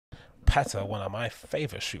Patta, one of my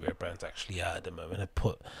favorite streetwear brands actually at the moment, have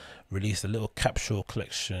released a little capsule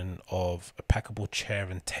collection of a packable chair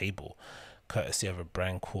and table, courtesy of a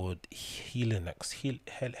brand called Helinox.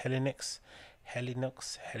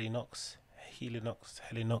 Helinox.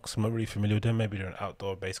 I'm not really familiar with them. Maybe they're an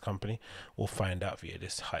outdoor-based company. We'll find out via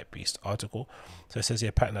this Hypebeast article. So it says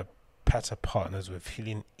here, Patta partners with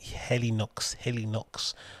Helinox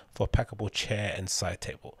for packable chair and side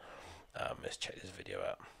table. Let's check this video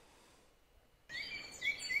out.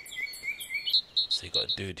 So you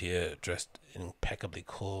got a dude here dressed impeccably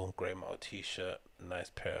cool, grey metal t-shirt,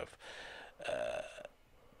 nice pair of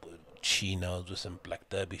chinos with some black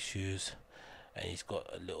derby shoes, and he's got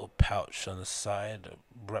a little pouch on the side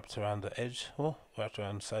wrapped around the edge, wrapped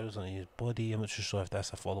around the side on his body. I'm not too sure if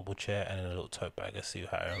that's a foldable chair, and then a little tote bag. Let's see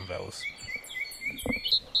how it unveils.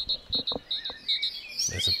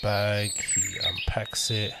 There's a bag, he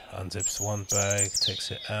unpacks it, unzips one bag,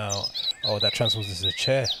 takes it out. Oh, that transforms into a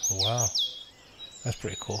chair. Wow, that's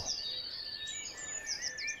pretty cool.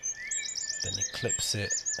 Then he clips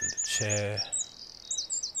it in the chair.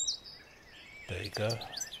 There you go.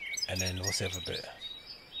 And then what's the other bit?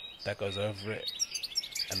 That goes over it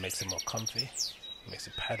and makes it more comfy. Makes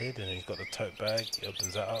it padded, and then he's got the tote bag. He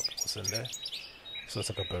opens that up. What's in there? So it's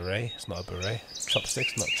like a beret. It's not a beret.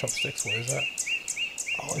 Chopsticks, not chopsticks. What is that?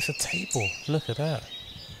 Oh, it's a table. Look at that.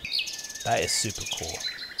 That is super cool.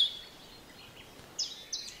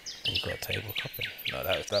 And you got a table cupping. No,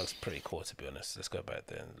 that was pretty cool, to be honest. Let's go back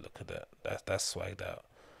there and look at that. That's swagged out.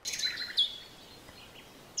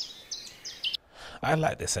 I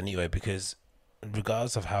like this anyway, because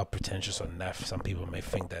regardless of how pretentious or naff some people may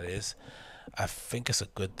think that is, I think it's a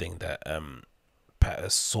good thing that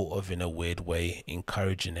Patta's sort of, in a weird way,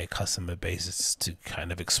 encouraging their customer bases to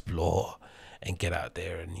kind of explore and get out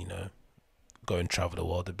there and, you know, go and travel the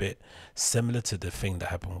world a bit, similar to the thing that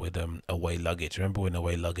happened with away luggage. Remember when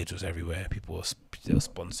away luggage was everywhere? People were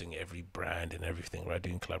sponsoring every brand and everything, right,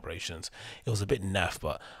 doing collaborations. It was a bit naff,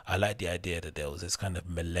 but I like the idea that there was this kind of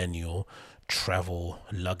millennial travel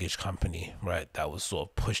luggage company, right, that was sort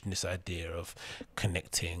of pushing this idea of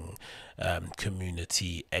connecting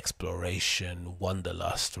community, exploration,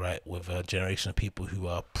 wanderlust, right, with a generation of people who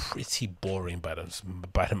are pretty boring by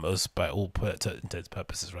all intents and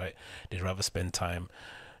purposes, right? They'd rather spend time,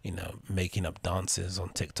 you know, making up dances on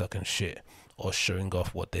TikTok and shit, or showing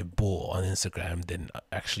off what they bought on Instagram, than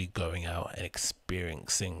actually going out and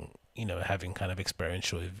experiencing, you know, having kind of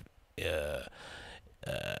experiential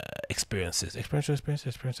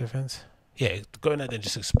events. Yeah, going out there and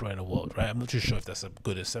just exploring the world, right? I'm not too sure if that's a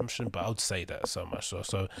good assumption, but I would say that so much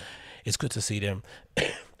so it's good to see them.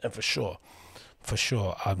 And for sure,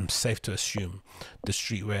 I'm safe to assume the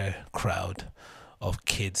streetwear crowd of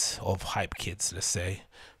kids, of hype kids, let's say,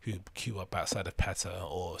 who queue up outside of Patta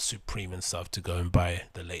or Supreme and stuff to go and buy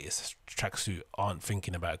the latest tracksuit, aren't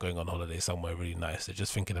thinking about going on holiday somewhere really nice. They're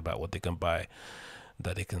just thinking about what they can buy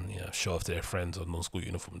that they can, you know, show off to their friends on non-school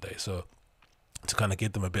uniform day. So to kind of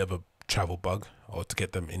give them a bit of a travel bug, or to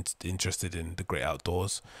get them interested in the great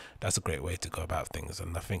outdoors, that's a great way to go about things.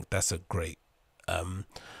 And I think that's a great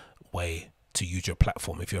way to use your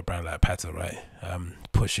platform if you're a brand like Patta, right?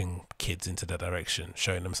 Pushing kids into that direction,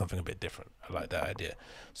 showing them something a bit different. I like that idea.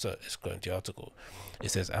 So let's go into the article.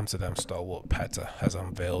 It says Amsterdam stalwart Patta has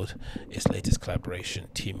unveiled its latest collaboration,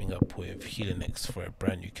 teaming up with Helinox for a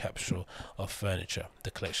brand new capsule of furniture.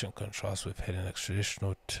 The collection contrasts with Helinox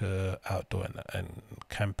traditional to outdoor and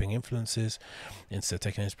camping influences, instead of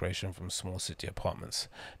taking inspiration from small city apartments.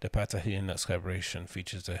 The Patta Helinox collaboration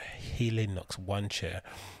features a Helinox one chair,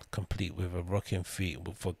 complete with a rocking feet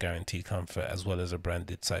for guaranteed comfort, as well as a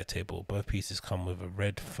branded side table. Both pieces come with a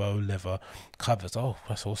red faux leather covers. Oh,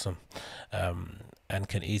 that's awesome. And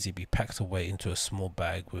can easily be packed away into a small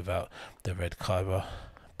bag without the red cover.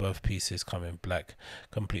 Both pieces come in black,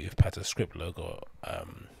 complete with Patta script logo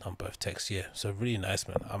on both texts. Yeah, so really nice,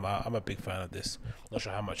 man. I'm a big fan of this. Not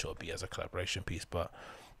sure how much it'll be as a collaboration piece, but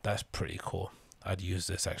that's pretty cool. I'd use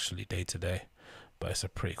this actually day to day, but it's a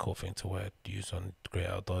pretty cool thing to wear, use on great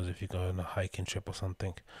outdoors if you go on a hiking trip or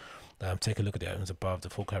something. Take a look at the items above. The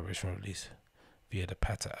full collaboration release via the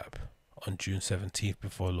Patta app on June 17th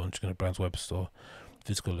before launching the brand's web store.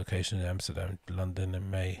 Physical location in Amsterdam, London, and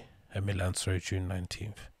Milan, June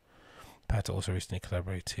 19th. Patta also recently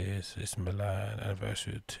collaborated. It's Milan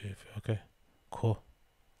anniversary too. Okay, cool,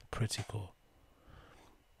 pretty cool.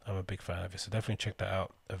 I'm a big fan of it, so definitely check that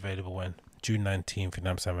out. Available when June 19th in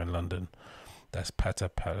Amsterdam and London. That's Patta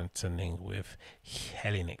partnering with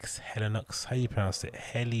Helinox. How you pronounce it?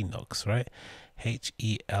 Helinox, right?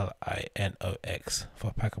 Helinox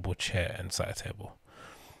for packable chair and side table.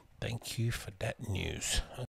 Thank you for that news.